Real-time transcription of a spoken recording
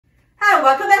Hi,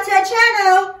 welcome back to our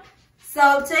channel.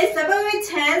 So today's February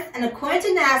 10th, and according to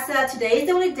NASA, today is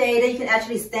the only day that you can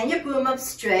actually stand your broom up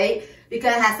straight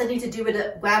because it has something to do with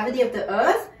the gravity of the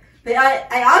earth. But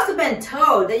I also been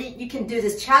told that you can do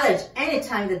this challenge any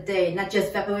time of the day, not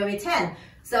just February 10th.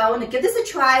 So I want to give this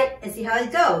a try and see how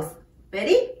it goes.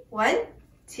 Ready? 1,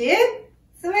 2,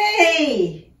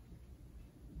 3.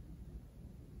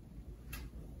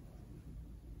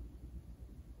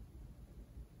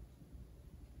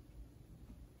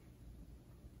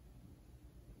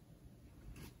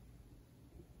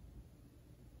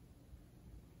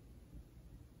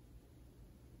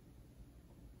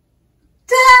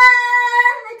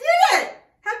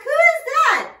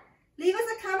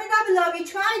 If you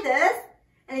try this,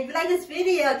 and if you like this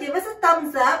video, give us a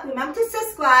thumbs up. Remember to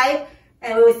subscribe,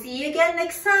 and we will see you again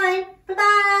next time. Bye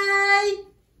bye.